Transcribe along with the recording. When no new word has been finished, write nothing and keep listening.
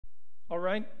All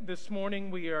right, this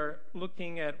morning we are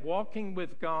looking at walking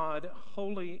with God,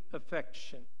 holy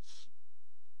affections.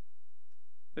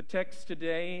 The text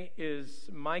today is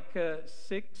Micah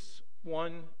 6,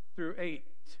 1 through 8.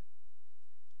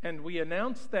 And we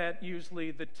announce that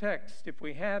usually the text, if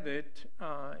we have it,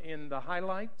 in the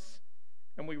highlights.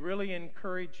 And we really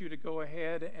encourage you to go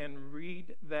ahead and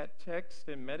read that text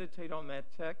and meditate on that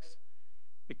text,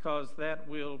 because that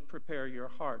will prepare your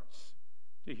hearts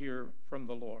to hear from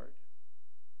the Lord.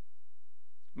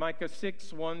 Micah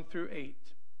 6, 1 through 8.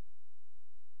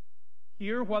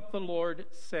 Hear what the Lord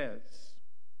says.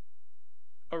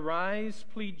 Arise,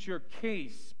 plead your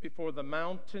case before the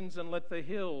mountains, and let the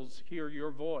hills hear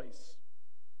your voice.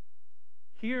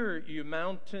 Hear, you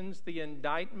mountains, the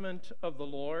indictment of the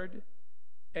Lord,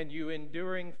 and you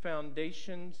enduring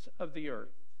foundations of the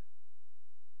earth.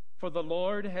 For the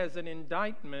Lord has an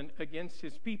indictment against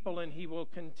his people, and he will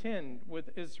contend with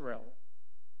Israel.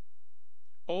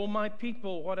 O my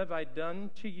people, what have I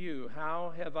done to you?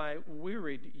 How have I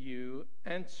wearied you?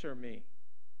 Answer me.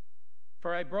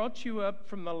 For I brought you up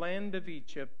from the land of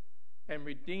Egypt and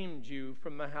redeemed you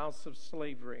from the house of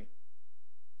slavery.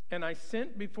 And I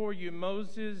sent before you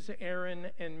Moses,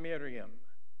 Aaron, and Miriam.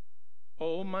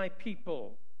 O my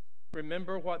people,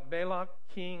 remember what Balak,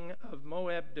 king of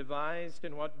Moab, devised,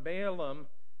 and what Balaam,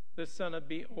 the son of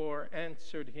Beor,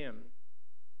 answered him.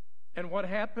 And what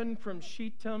happened from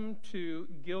Shittim to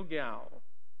Gilgal,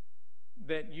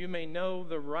 that you may know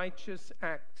the righteous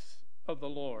acts of the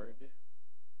Lord.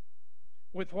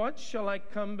 With what shall I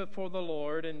come before the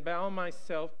Lord and bow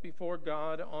myself before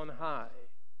God on high?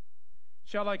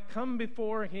 Shall I come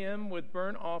before him with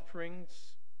burnt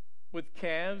offerings, with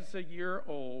calves a year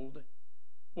old?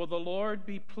 Will the Lord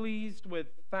be pleased with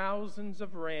thousands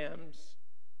of rams,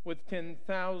 with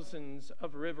 10,000s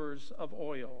of rivers of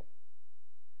oil?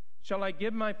 Shall I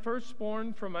give my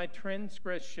firstborn for my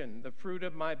transgression, the fruit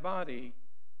of my body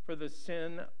for the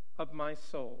sin of my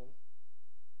soul?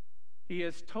 He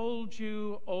has told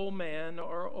you, O man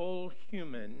or O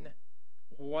human,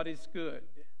 what is good.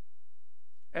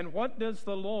 And what does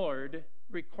the Lord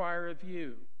require of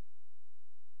you?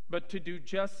 But to do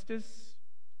justice,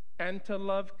 and to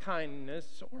love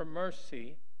kindness or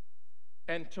mercy,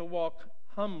 and to walk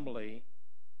humbly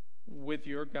with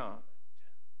your God.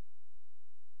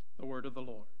 The word of the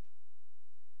Lord.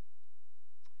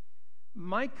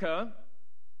 Micah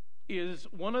is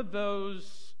one of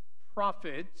those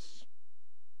prophets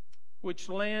which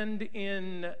land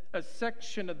in a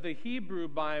section of the Hebrew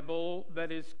Bible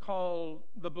that is called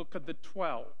the Book of the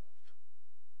 12.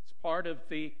 It's part of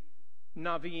the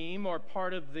Naviim, or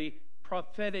part of the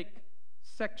prophetic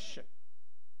section.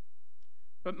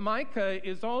 But Micah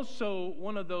is also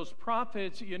one of those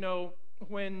prophets,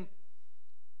 when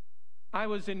I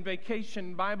was in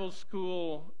vacation Bible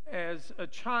school as a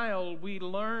child, we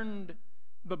learned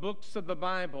the books of the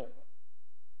Bible.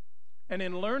 And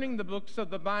in learning the books of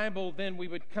the Bible, then we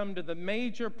would come to the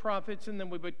major prophets, and then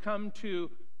we would come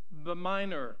to the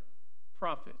minor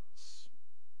prophets.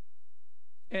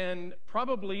 And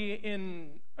probably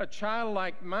in a child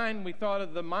like mine, we thought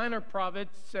of the minor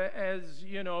prophets as,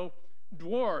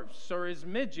 dwarfs or as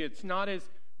midgets, not as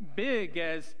big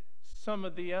as some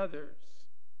of the others.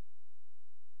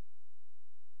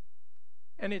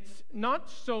 And it's not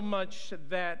so much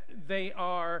that they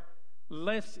are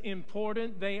less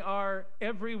important. They are,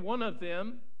 every one of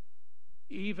them,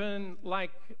 even like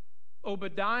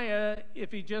Obadiah,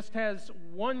 if he just has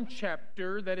one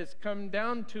chapter that has come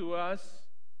down to us,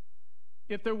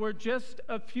 if there were just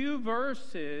a few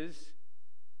verses,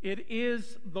 it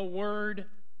is the word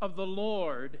of the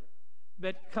Lord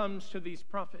that comes to these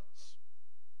prophets.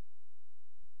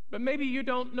 But maybe you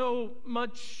don't know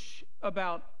much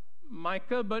about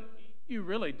Micah, but you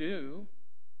really do.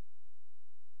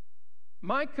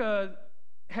 Micah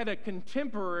had a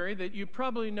contemporary that you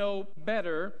probably know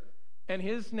better, and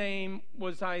his name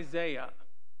was Isaiah.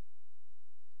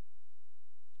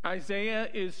 Isaiah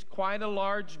is quite a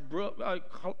large book.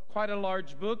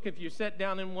 If you sit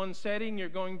down in one setting, you're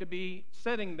going to be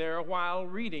sitting there while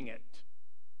reading it.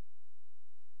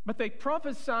 But they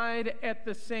prophesied at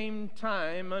the same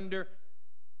time under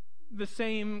the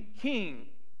same kings,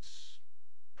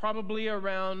 probably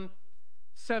around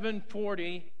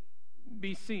 740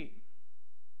 BC.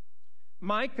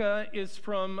 Micah is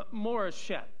from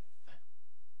Moresheth.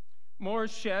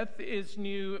 Moresheth is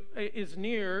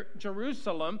near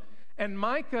Jerusalem, and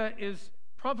Micah is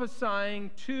prophesying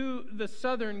to the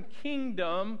southern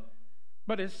kingdom,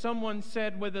 but as someone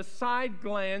said, with a side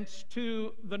glance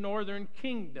to the northern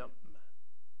kingdom.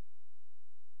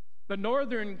 The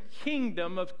northern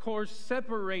kingdom, of course,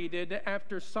 separated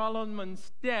after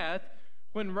Solomon's death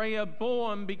when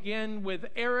Rehoboam began with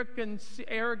arrogancy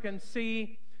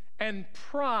and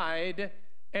pride,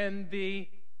 and the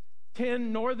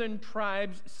 10 northern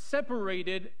tribes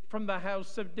separated from the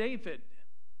house of David.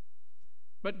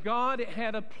 But God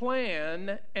had a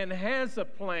plan and has a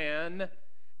plan,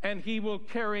 and he will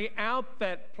carry out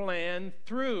that plan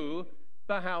through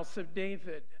the house of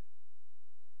David.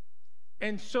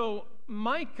 And so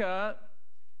Micah,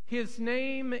 his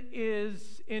name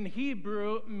is in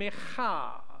Hebrew,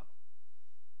 Micah.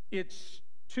 It's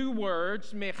 2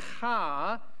 words.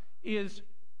 Micah is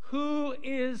who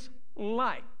is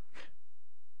like.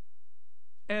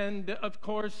 And of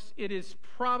course, it is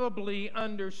probably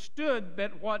understood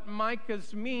that what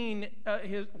Micah's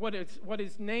what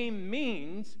his name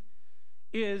means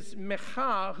is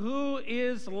Micah, who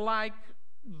is like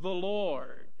the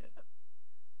Lord.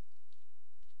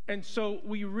 And so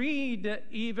we read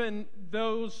even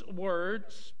those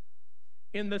words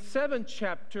in the 7th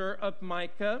chapter of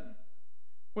Micah,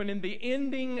 when in the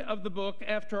ending of the book,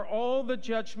 after all the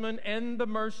judgment and the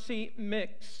mercy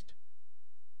mixed,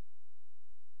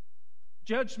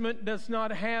 judgment does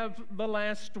not have the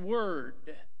last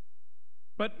word,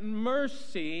 but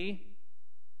mercy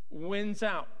wins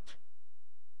out.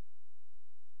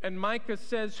 And Micah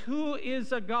says, who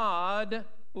is a God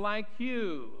like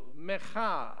you,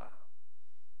 Micah,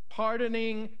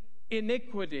 pardoning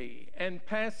iniquity and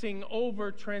passing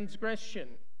over transgression?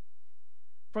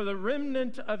 For the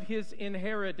remnant of his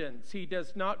inheritance, he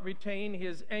does not retain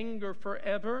his anger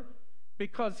forever,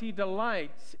 because he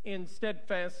delights in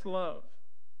steadfast love.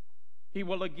 He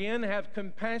will again have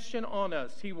compassion on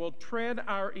us. He will tread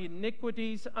our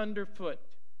iniquities underfoot.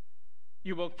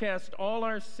 You will cast all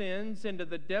our sins into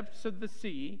the depths of the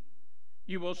sea.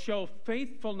 You will show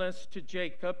faithfulness to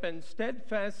Jacob and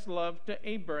steadfast love to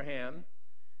Abraham,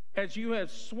 as you have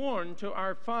sworn to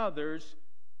our fathers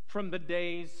from the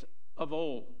days of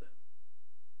old.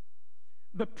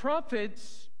 The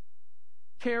prophets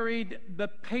carried the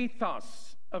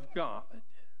pathos of God.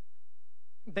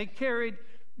 They carried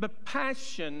the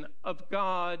passion of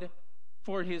God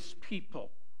for his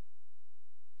people.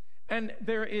 And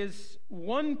there is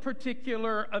one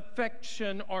particular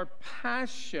affection or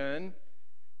passion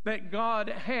that God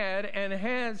had and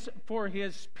has for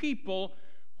his people,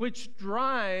 which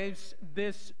drives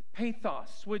this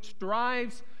pathos, which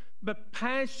drives the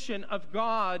passion of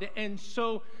God. And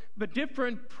so the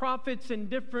different prophets in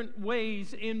different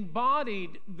ways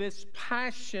embodied this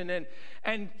passion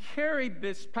and carried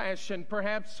this passion.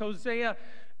 Perhaps Hosea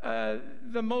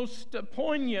the most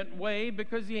poignant way,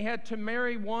 because he had to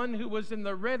marry one who was in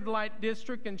the red light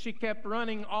district and she kept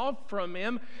running off from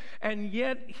him, and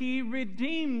yet he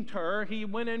redeemed her. He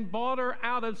went and bought her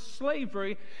out of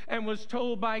slavery and was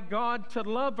told by God to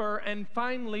love her, and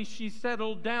finally she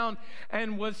settled down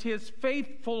and was his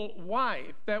faithful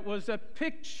wife. That was a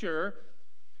picture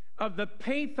of the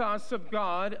pathos of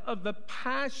God, of the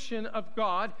passion of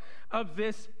God, of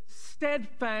this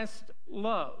steadfast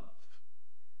love.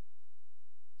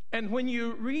 And when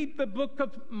you read the book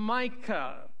of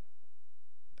Micah,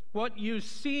 what you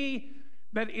see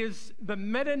that is the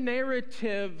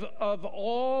meta-narrative of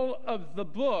all of the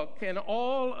book and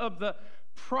all of the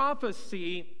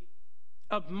prophecy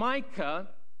of Micah,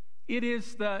 it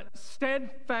is the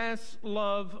steadfast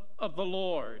love of the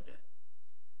Lord.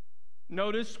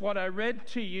 Notice what I read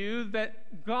to you,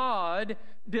 that God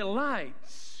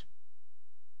delights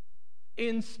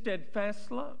in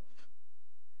steadfast love.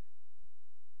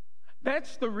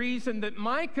 That's the reason that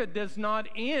Micah does not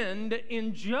end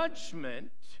in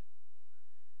judgment,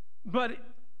 but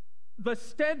the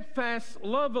steadfast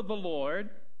love of the Lord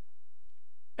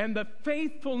and the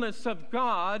faithfulness of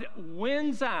God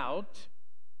wins out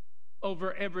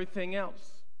over everything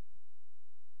else.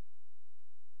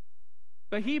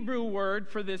 The Hebrew word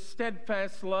for this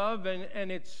steadfast love,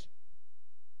 and it's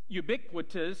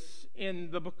ubiquitous in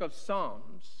the book of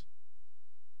Psalms,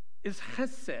 is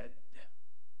chesed.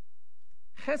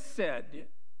 Chesed.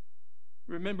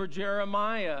 Remember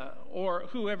Jeremiah, or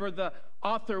whoever the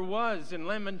author was in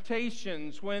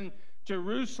Lamentations, when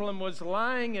Jerusalem was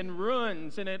lying in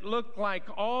ruins and it looked like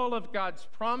all of God's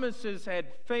promises had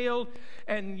failed,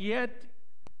 and yet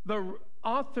the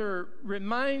author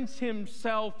reminds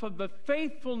himself of the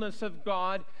faithfulness of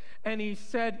God, and he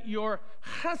said, your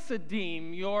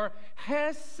chesedim, your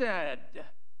hesed,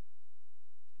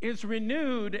 is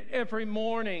renewed every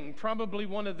morning. Probably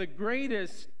one of the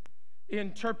greatest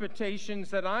interpretations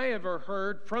that I ever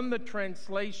heard from the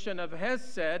translation of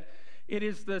hesed. It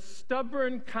is the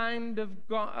stubborn kind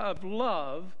of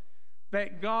love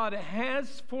that God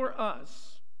has for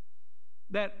us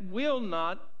that will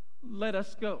not let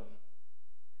us go.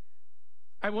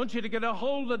 I want you to get a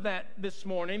hold of that this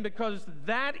morning, because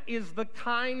that is the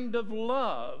kind of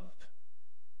love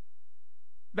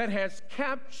that has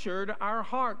captured our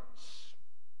hearts.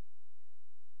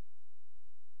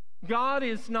 God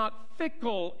is not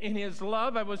fickle in his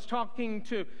love. I was talking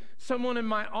to someone in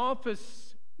my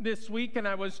office this week, and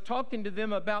I was talking to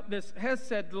them about this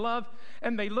Hesed love,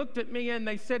 and they looked at me and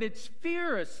they said, "It's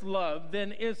fierce love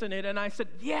then, isn't it?" And I said,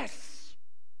 "Yes.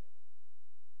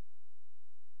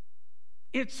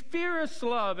 It's fierce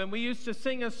love." And we used to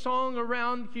sing a song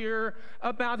around here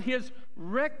about his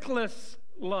reckless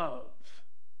love.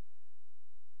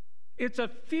 It's a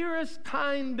fierce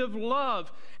kind of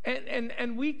love.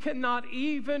 And we cannot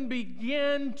even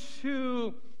begin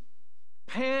to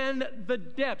pan the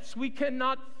depths. We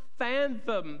cannot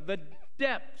fathom the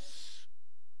depths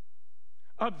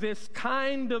of this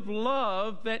kind of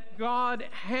love that God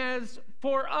has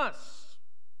for us.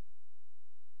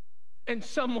 And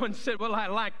someone said, "Well, I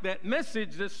like that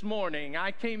message this morning.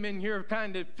 I came in here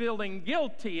kind of feeling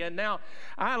guilty, and now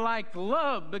I like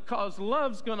love because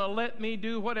love's going to let me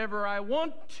do whatever I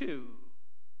want to."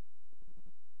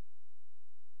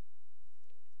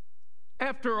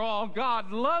 After all,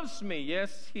 God loves me.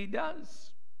 Yes, he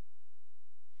does.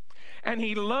 And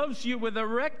he loves you with a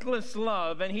reckless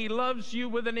love, and he loves you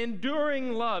with an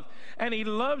enduring love, and he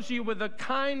loves you with a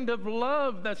kind of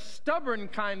love, the stubborn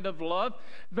kind of love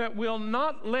that will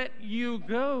not let you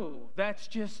go. That's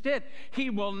just it. He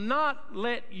will not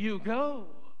let you go.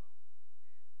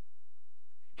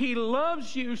 He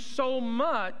loves you so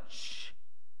much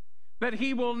that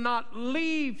he will not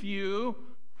leave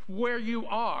you where you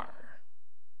are.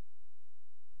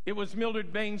 It was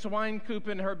Mildred Baines Wynkoop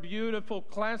in her beautiful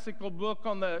classical book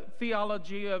on the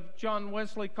theology of John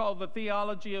Wesley called The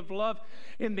Theology of Love.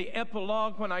 In the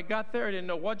epilogue, when I got there, I didn't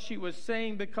know what she was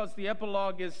saying, because the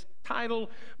epilogue is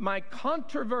titled, "My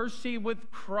Controversy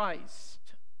with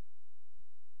Christ."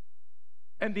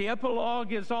 And the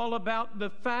epilogue is all about the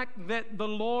fact that the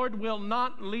Lord will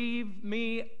not leave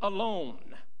me alone.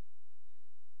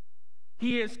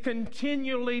 He is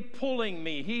continually pulling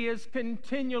me. He is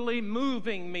continually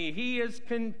moving me. He is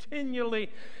continually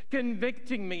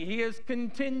convicting me. He is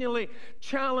continually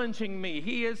challenging me.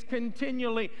 He is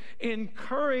continually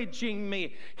encouraging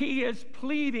me. He is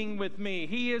pleading with me.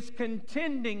 He is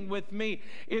contending with me.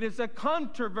 It is a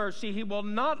controversy. He will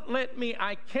not let me.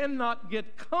 I cannot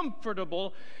get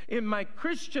comfortable in my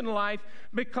Christian life,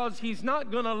 because he's not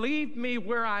going to leave me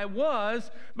where I was,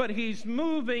 but he's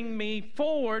moving me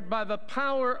forward by the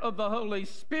power of the Holy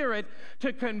Spirit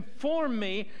to conform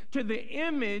me to the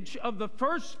image of the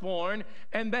firstborn,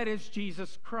 and that is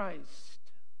Jesus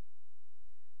Christ.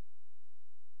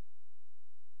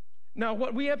 Now,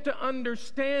 what we have to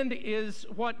understand is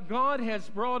what God has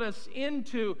brought us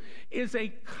into is a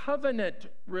covenant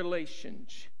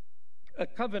relationship. A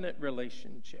covenant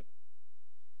relationship.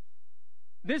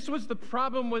 This was the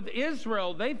problem with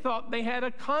Israel. They thought they had a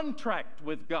contract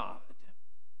with God.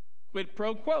 Quid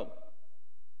pro quo.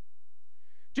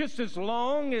 Just as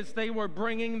long as they were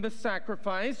bringing the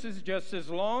sacrifices, just as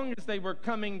long as they were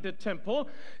coming to temple,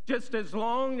 just as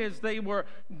long as they were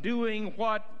doing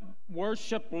what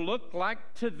worship looked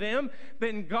like to them,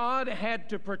 then God had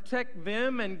to protect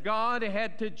them, and God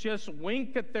had to just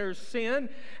wink at their sin,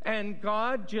 and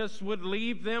God just would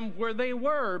leave them where they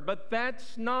were. But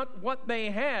that's not what they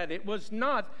had. It was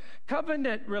not.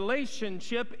 Covenant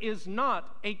relationship is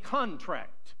not a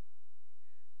contract.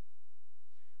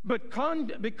 But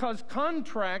because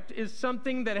contract is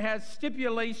something that has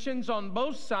stipulations on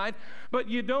both sides, but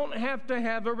you don't have to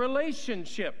have a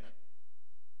relationship.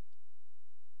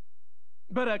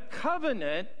 But a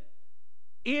covenant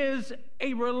is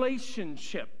a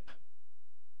relationship.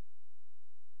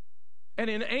 And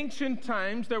in ancient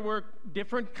times, there were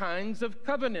different kinds of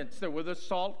covenants. There were the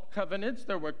salt covenants.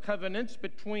 There were covenants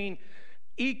between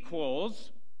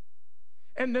equals.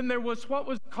 And then there was what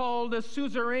was called a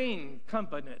suzerain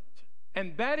covenant.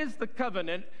 And that is the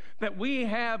covenant that we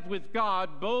have with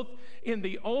God, both in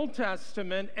the Old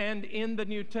Testament and in the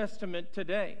New Testament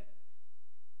today.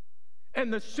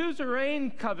 And the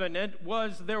suzerain covenant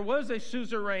there was a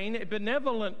suzerain, a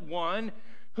benevolent one,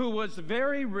 who was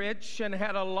very rich and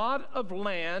had a lot of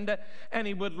land, and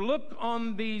he would look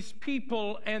on these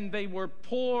people, and they were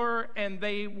poor, and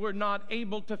they were not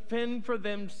able to fend for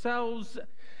themselves,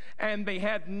 and they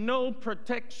had no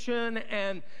protection,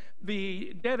 and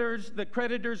the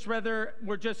creditors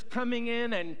were just coming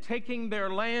in and taking their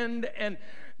land, and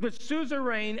the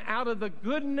suzerain, out of the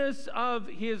goodness of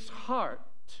his heart,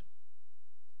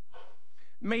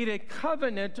 made a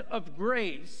covenant of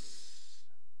grace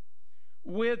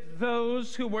with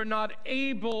those who were not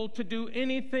able to do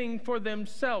anything for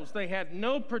themselves. They had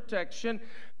no protection,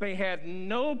 they had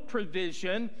no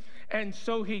provision, and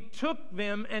so he took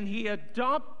them and he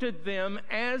adopted them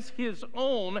as his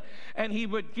own, and he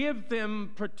would give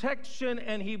them protection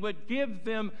and he would give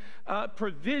them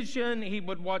provision. He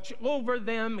would watch over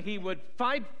them. He would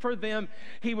fight for them.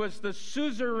 He was the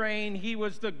suzerain. He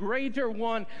was the greater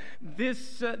one.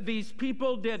 These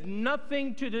people did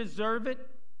nothing to deserve it.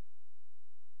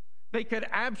 They could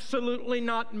absolutely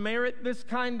not merit this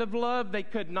kind of love. They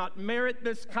could not merit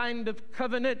this kind of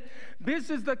covenant. This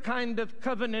is the kind of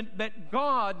covenant that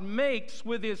God makes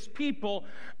with his people,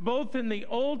 both in the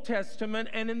Old Testament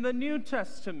and in the New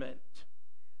Testament.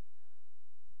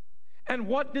 And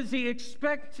what does he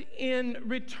expect in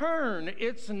return?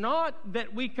 It's not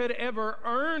that we could ever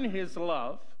earn his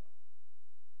love.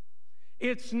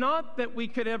 It's not that we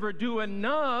could ever do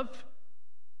enough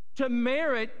to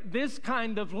merit this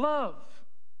kind of love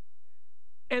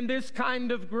and this kind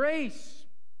of grace.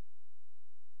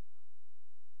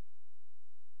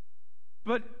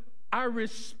 But our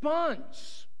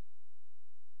response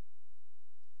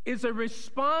is a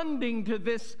responding to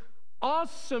this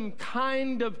awesome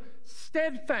kind of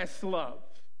steadfast love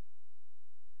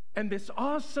and this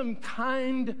awesome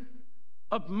kind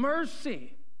of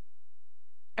mercy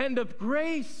and of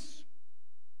grace.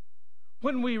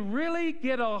 When we really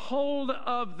get a hold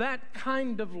of that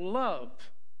kind of love,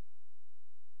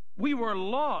 we were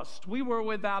lost. We were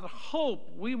without hope.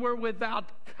 We were without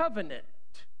covenant.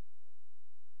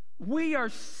 We are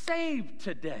saved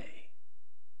today.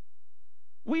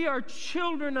 We are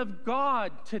children of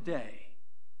God today.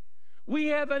 We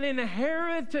have an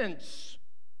inheritance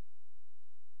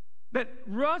that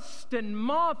rust and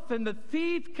moth and the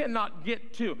thief cannot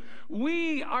get to.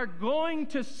 We are going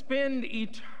to spend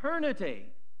eternity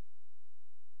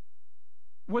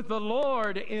with the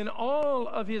Lord in all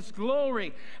of his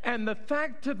glory. And the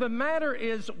fact of the matter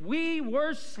is, we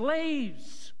were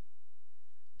slaves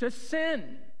to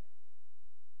sin.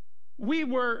 We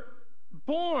were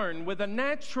born with a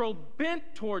natural bent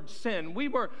towards sin. We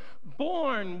were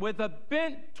born with a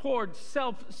bent towards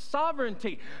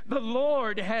self-sovereignty. The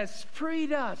Lord has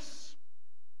freed us.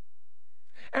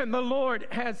 And the Lord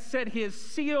has set his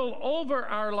seal over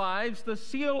our lives, the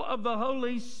seal of the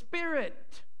Holy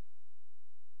Spirit.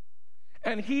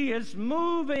 And he is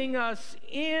moving us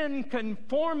in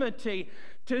conformity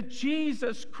to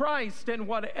Jesus Christ. And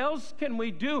what else can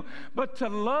we do but to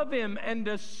love him and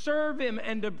to serve him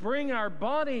and to bring our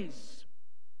bodies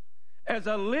as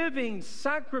a living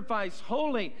sacrifice,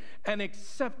 holy and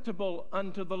acceptable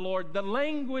unto the Lord? The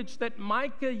language that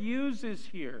Micah uses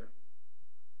here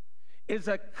is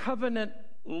a covenant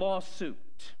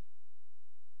lawsuit.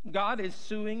 God is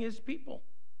suing his people.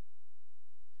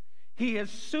 He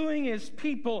is suing his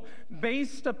people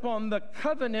based upon the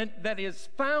covenant that is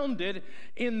founded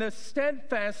in the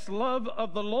steadfast love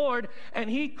of the Lord. And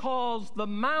he calls the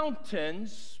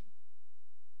mountains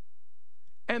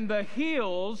and the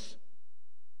hills,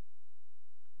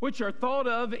 which are thought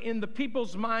of in the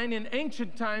people's mind in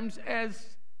ancient times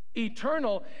as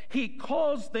eternal, he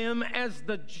calls them as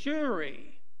the jury.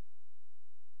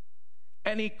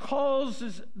 And he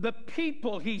calls the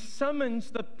people, he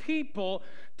summons the people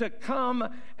to come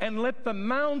and let the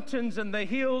mountains and the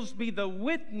hills be the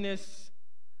witness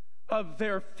of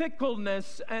their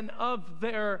fickleness and of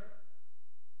their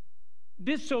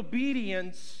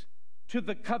disobedience to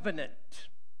the covenant.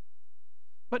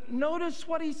 But notice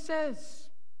what he says.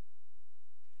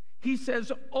 He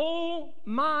says, "O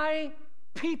my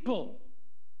people,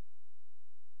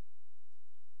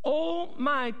 O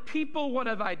my people, what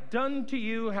have I done to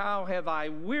you? How have I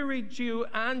wearied you?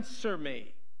 Answer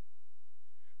me.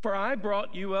 For I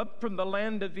brought you up from the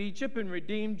land of Egypt and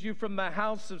redeemed you from the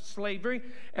house of slavery.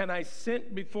 And I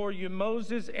sent before you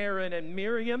Moses, Aaron, and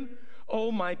Miriam.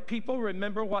 O my people,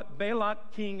 remember what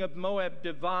Balak, king of Moab,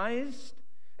 devised,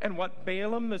 and what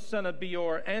Balaam, the son of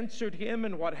Beor, answered him,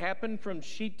 and what happened from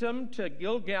Shittim to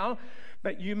Gilgal,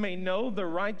 that you may know the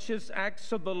righteous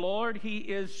acts of the Lord." He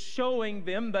is showing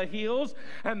them the hills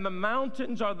and the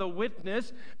mountains are the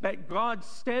witness that God's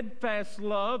steadfast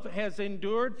love has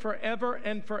endured forever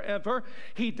and forever.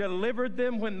 He delivered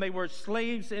them when they were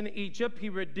slaves in Egypt. He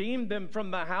redeemed them from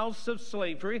the house of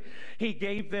slavery. He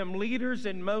gave them leaders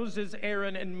in Moses,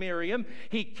 Aaron, and Miriam.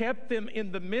 He kept them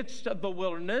in the midst of the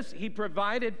wilderness. He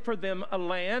provided for them a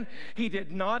land. He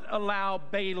did not allow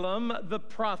Balaam, the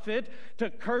prophet,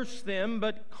 to curse them them,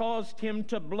 but caused him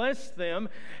to bless them.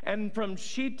 And from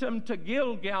Shittim to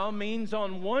Gilgal means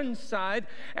on one side,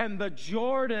 and the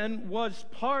Jordan was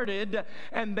parted,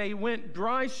 and they went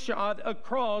dry shod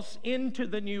across into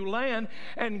the new land.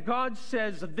 And God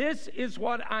says, this is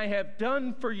what I have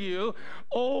done for you,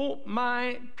 O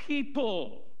my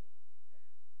people.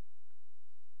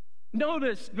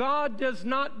 Notice, God does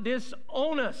not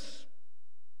disown us.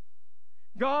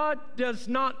 God does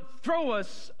not throw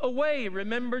us away.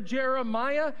 Remember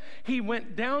Jeremiah? He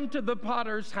went down to the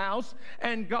potter's house,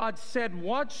 and God said,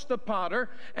 watch the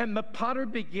potter. And the potter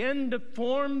began to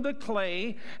form the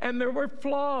clay, and there were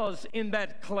flaws in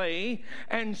that clay.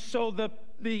 And so the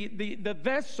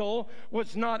vessel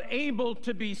was not able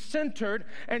to be centered,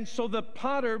 and so the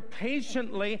potter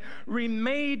patiently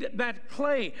remade that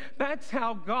clay. That's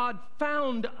how God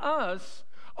found us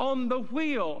on the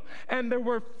wheel, and there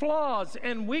were flaws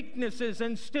and weaknesses,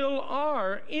 and still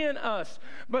are in us,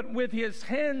 but with his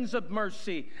hands of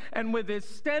mercy and with his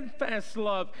steadfast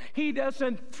love, he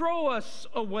doesn't throw us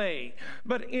away,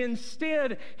 but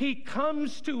instead he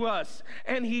comes to us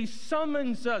and he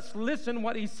summons us. Listen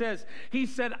what he says. He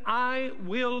said, I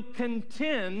will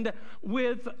contend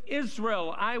with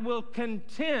Israel. I will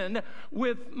contend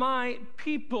with my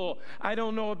people. I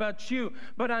don't know about you,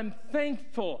 but I'm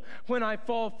thankful when I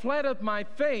fall flat of my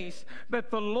face that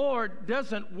the Lord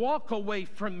doesn't walk away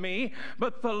from me,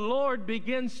 but the Lord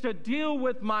begins to deal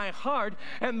with my heart,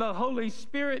 and the Holy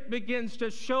Spirit begins to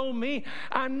show me,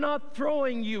 I'm not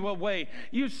throwing you away.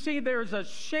 You see, there's a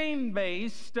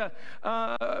shame-based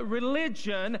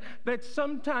religion that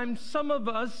sometimes some of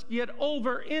us get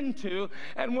over into,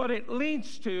 and what it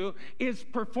leads to is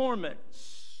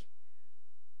performance.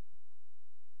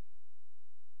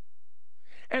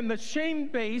 And the shame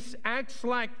base acts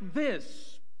like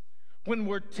this. When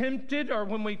we're tempted or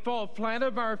when we fall flat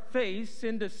of our face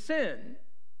into sin,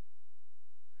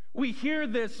 we hear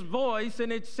this voice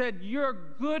and it said, you're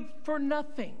good for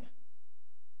nothing.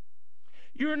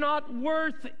 You're not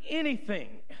worth anything.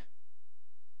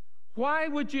 Why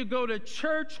would you go to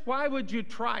church? Why would you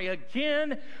try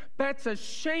again? That's a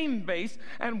shame base.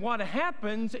 And what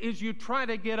happens is you try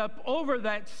to get up over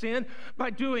that sin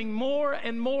by doing more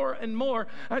and more and more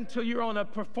until you're on a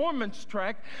performance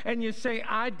track and you say,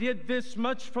 I did this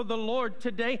much for the Lord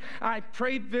today. I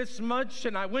prayed this much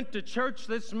and I went to church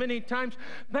this many times.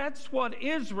 That's what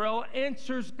Israel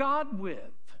answers God with.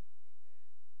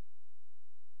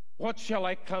 What shall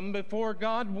I come before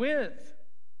God with?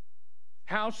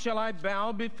 How shall I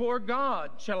bow before God?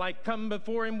 Shall I come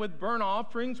before him with burnt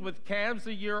offerings, with calves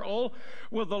a year old?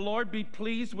 Will the Lord be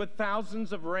pleased with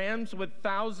thousands of rams, with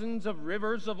thousands of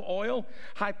rivers of oil?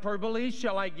 Hyperbole,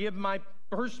 shall I give my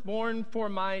firstborn for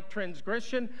my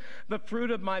transgression, the fruit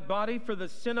of my body for the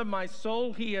sin of my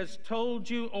soul? He has told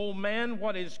you, O man,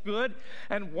 what is good,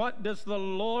 and what does the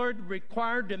Lord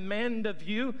require, demand of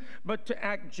you, but to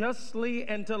act justly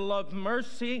and to love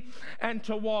mercy and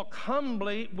to walk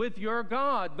humbly with your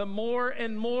God. The more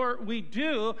and more we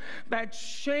do, that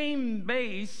shame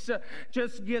base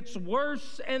just gets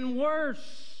worse and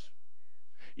worse.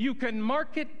 You can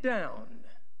mark it down.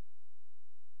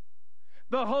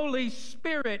 The Holy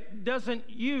Spirit doesn't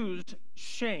use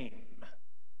shame.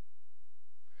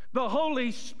 The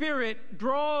Holy Spirit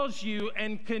draws you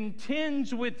and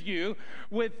contends with you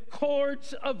with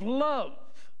cords of love.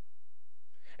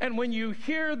 And when you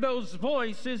hear those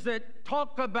voices that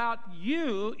talk about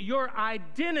you, your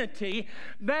identity,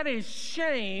 that is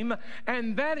shame,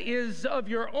 and that is of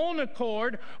your own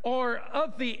accord or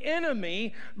of the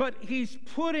enemy, but he's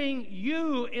putting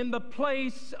you in the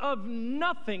place of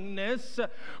nothingness.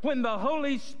 When the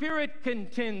Holy Spirit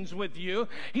contends with you,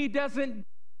 he doesn't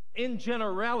in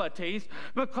generalities,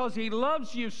 because he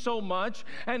loves you so much,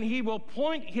 and he will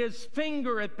point his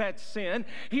finger at that sin.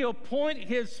 He'll point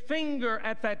his finger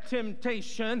at that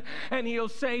temptation, and he'll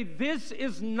say, this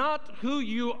is not who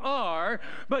you are,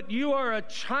 but you are a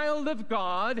child of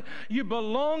God. You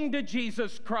belong to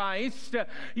Jesus Christ.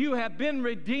 You have been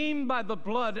redeemed by the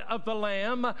blood of the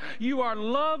Lamb. You are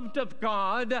loved of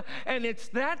God, and it's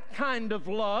that kind of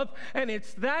love, and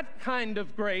it's that kind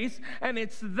of grace, and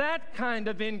it's that kind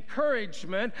of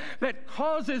encouragement that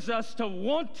causes us to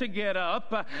want to get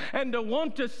up and to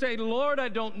want to say, Lord, I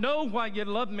don't know why you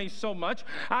love me so much.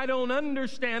 I don't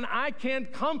understand. I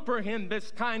can't comprehend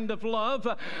this kind of love.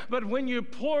 But when you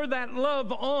pour that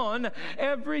love on,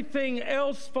 everything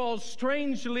else falls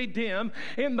strangely dim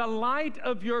in the light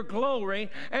of your glory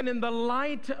and in the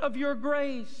light of your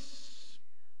grace.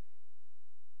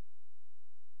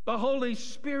 The Holy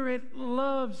Spirit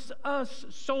loves us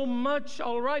so much,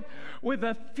 all right, with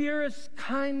a fierce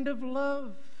kind of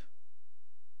love.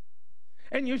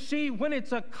 And you see, when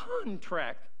it's a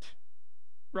contract,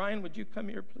 Ryan, would you come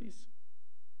here, please?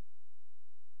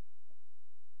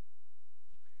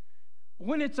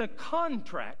 When it's a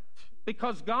contract,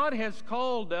 because God has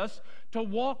called us to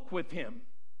walk with Him.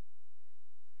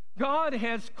 God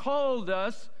has called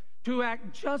us to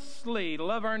act justly,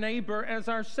 love our neighbor as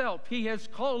ourselves. He has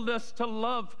called us to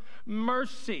love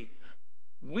mercy.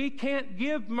 We can't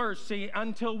give mercy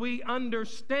until we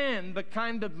understand the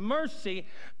kind of mercy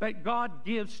that God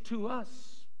gives to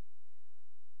us.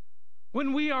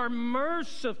 When we are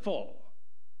merciful,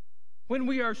 when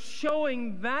we are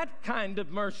showing that kind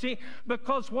of mercy,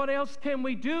 because what else can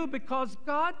we do? Because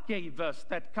God gave us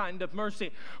that kind of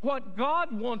mercy. What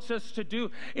God wants us to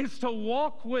do is to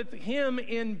walk with Him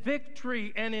in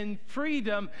victory and in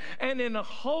freedom and in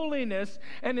holiness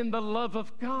and in the love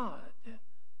of God.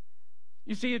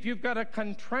 You see, if you've got a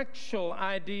contractual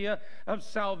idea of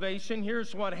salvation,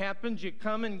 here's what happens. You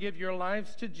come and give your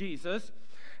lives to Jesus,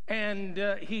 and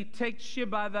He takes you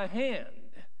by the hand.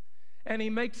 And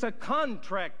He makes a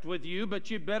contract with you,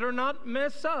 but you better not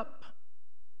mess up.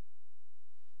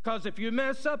 Because if you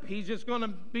mess up, He's just going to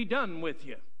be done with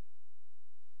you.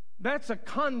 That's a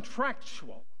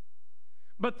contractual.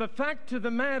 But the fact of the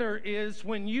matter is,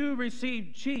 when you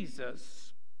receive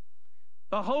Jesus,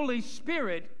 the Holy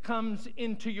Spirit comes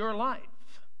into your life.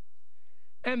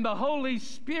 And the Holy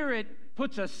Spirit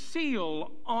puts a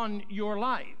seal on your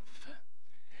life.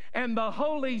 And the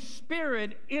Holy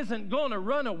Spirit isn't going to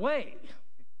run away.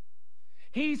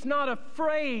 He's not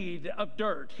afraid of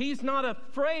dirt. He's not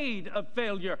afraid of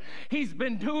failure. He's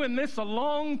been doing this a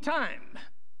long time.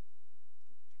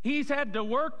 He's had to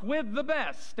work with the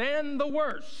best and the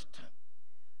worst.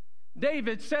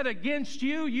 David said, against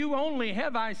you, you only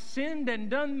have I sinned and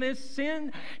done this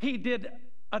sin. He did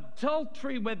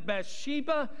adultery with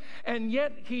Bathsheba, and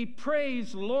yet he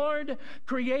prays, Lord,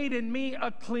 create in me a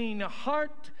clean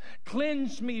heart,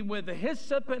 cleanse me with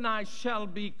hyssop, and I shall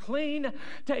be clean.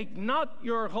 Take not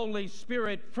your Holy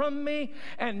Spirit from me.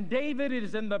 And David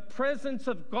is in the presence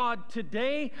of God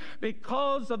today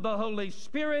because of the Holy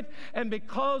Spirit and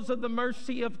because of the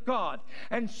mercy of God.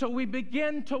 And so we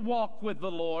begin to walk with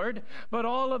the Lord, but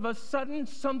all of a sudden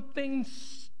something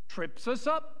trips us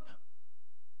up.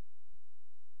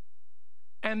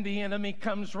 And the enemy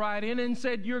comes right in and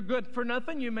said, you're good for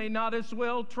nothing. You may not as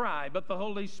well try. But the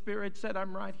Holy Spirit said,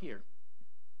 I'm right here.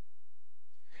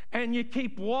 And you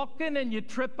keep walking and you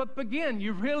trip up again.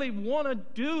 You really want to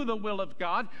do the will of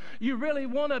God. You really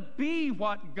want to be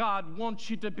what God wants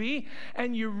you to be.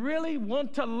 And you really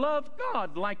want to love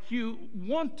God like you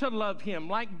want to love Him,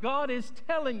 like God is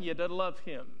telling you to love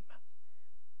Him.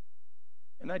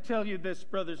 And I tell you this,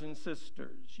 brothers and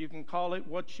sisters, you can call it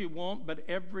what you want, but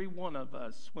every one of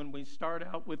us, when we start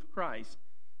out with Christ,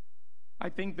 I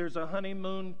think there's a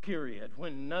honeymoon period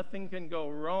when nothing can go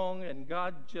wrong and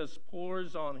God just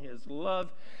pours on His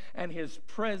love and His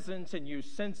presence, and you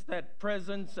sense that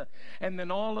presence, and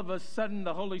then all of a sudden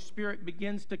the Holy Spirit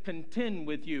begins to contend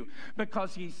with you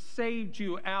because He saved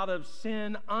you out of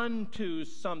sin unto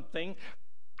something,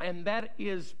 and that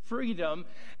is freedom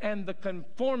and the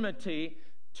conformity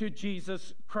to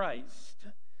Jesus Christ.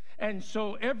 And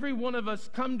so every one of us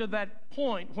come to that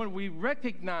point when we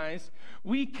recognize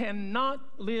we cannot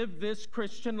live this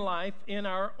Christian life in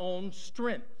our own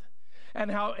strength. And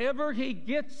however He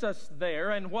gets us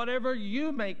there, and whatever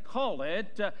you may call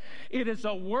it, it is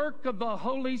a work of the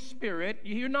Holy Spirit.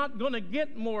 You're not going to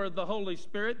get more of the Holy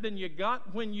Spirit than you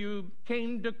got when you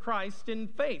came to Christ in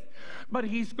faith. But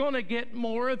He's going to get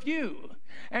more of you.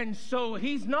 And so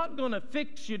He's not going to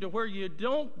fix you to where you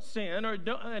don't sin or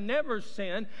never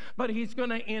sin, but He's going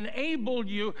to enable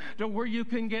you to where you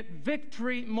can get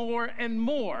victory more and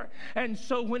more. And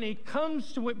so when He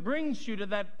comes to it, brings you to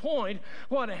that point,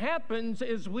 what happens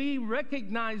is we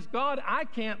recognize, God, I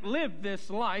can't live this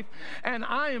life, and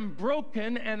I am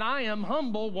broken, and I am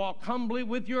humble. Walk humbly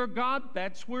with your God.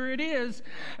 That's where it is.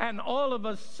 And all of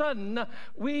a sudden,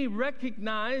 we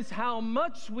recognize how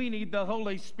much we need the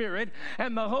Holy Spirit.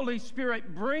 And the Holy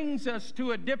Spirit brings us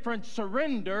to a different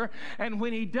surrender. And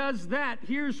when He does that,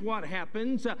 here's what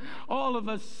happens. All of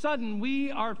a sudden, we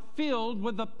are filled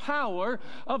with the power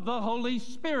of the Holy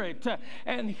Spirit.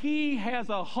 And He has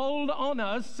a hold on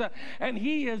us. And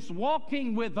He is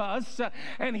walking with us.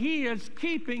 And He is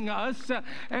keeping us.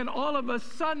 And all of a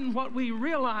sudden, what we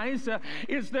realize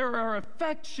is there are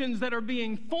affections that are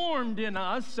being formed in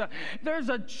us. There's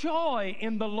a joy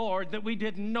in the Lord that we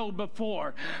didn't know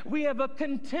before. We have a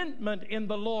contentment in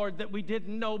the Lord that we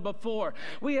didn't know before.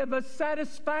 We have a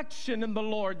satisfaction in the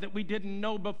Lord that we didn't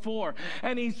know before.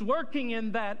 And He's working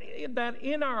in that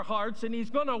in our hearts, and He's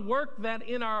going to work that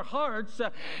in our hearts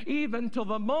even till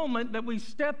the moment that we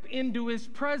step into His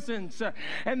presence.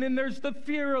 And then there's the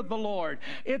fear of the Lord.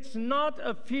 It's not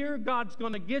a fear God's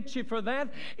going to get you for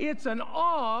that. It's an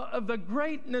awe of the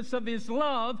greatness of His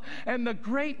love and the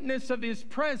greatness of His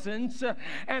presence.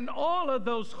 And all of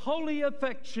those holy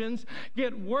affections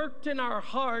get worked in our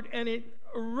heart, and it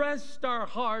rests our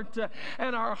heart,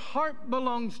 and our heart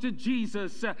belongs to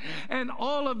Jesus. And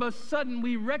all of a sudden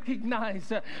we recognize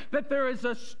that there is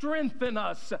a strength in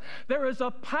us. There is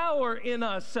a power in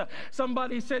us.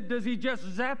 Somebody said, does He just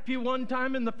zap you one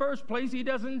time in the first place? He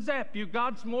doesn't zap you.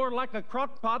 God's more like a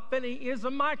crock pot than He is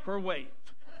a microwave.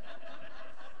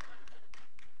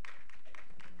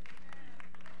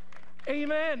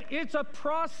 Amen. It's a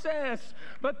process,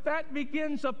 but that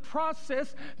begins a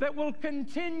process that will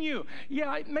continue.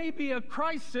 Yeah, it may be a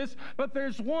crisis, but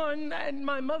there's one, and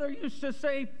my mother used to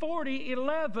say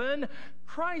 11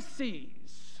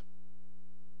 crises.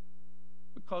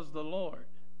 Because the Lord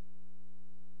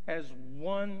has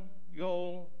one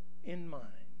goal in mind,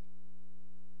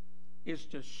 is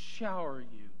to shower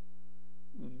you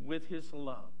with His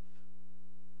love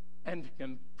and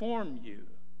conform you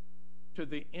to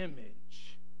the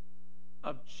image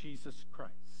of Jesus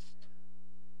Christ.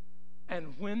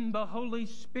 And when the Holy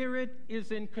Spirit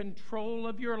is in control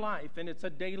of your life, and it's a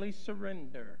daily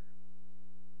surrender,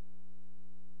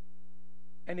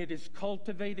 and it is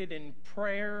cultivated in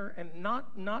prayer, and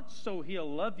not so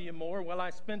He'll love you more. Well,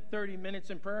 I spent 30 minutes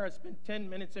in prayer, I spent 10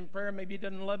 minutes in prayer, maybe He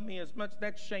doesn't love me as much.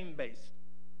 That's shame-based.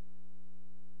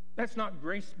 That's not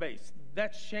grace-based.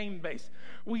 That's shame-based.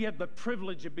 We have the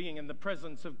privilege of being in the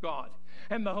presence of God.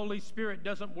 And the Holy Spirit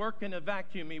doesn't work in a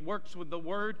vacuum. He works with the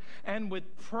Word and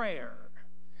with prayer.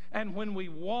 And when we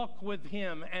walk with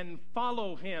Him and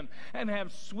follow Him and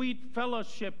have sweet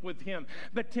fellowship with Him,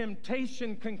 the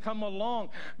temptation can come along,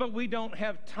 but we don't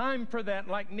have time for that.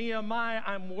 Like Nehemiah,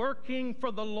 I'm working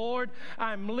for the Lord,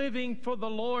 I'm living for the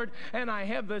Lord, and I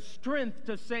have the strength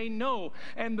to say no.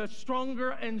 And the stronger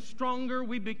and stronger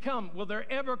we become. Will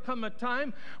there ever come a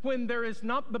time when there is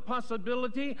not the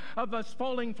possibility of us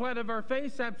falling flat of our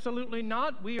face? Absolutely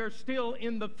not. We are still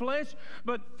in the flesh,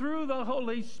 but through the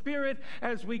Holy Spirit,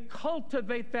 as we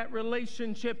cultivate that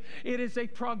relationship, it is a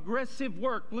progressive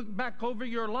work. Look back over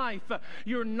your life.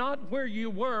 You're not where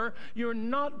you were. You're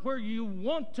not where you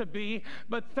want to be,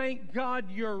 but thank God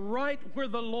you're right where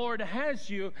the Lord has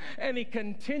you, and He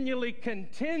continually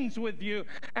contends with you,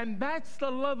 and that's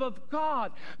the love of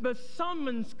God. The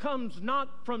summons comes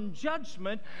not from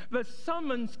judgment. The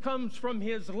summons comes from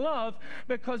His love,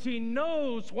 because He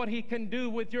knows what He can do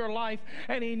with your life,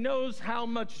 and He knows how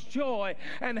much joy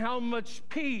and how much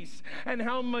peace and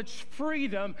how much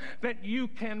freedom that you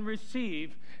can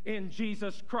receive in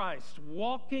Jesus Christ.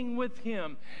 Walking with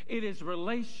Him, it is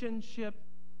relationship,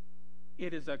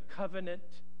 it is a covenant,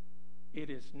 it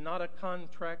is not a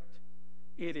contract,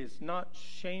 it is not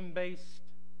shame-based,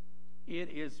 it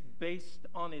is based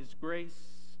on His grace.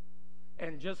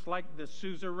 And just like the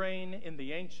suzerain in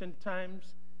the ancient times,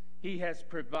 He has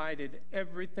provided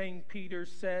everything. Peter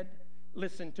said,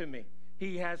 listen to me,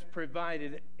 He has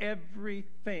provided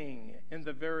everything in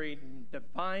the very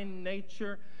divine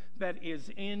nature that is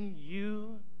in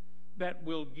you that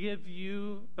will give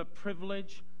you the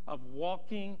privilege of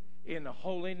walking in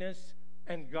holiness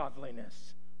and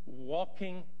godliness,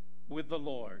 walking with the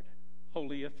Lord.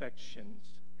 Holy affections.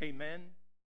 Amen.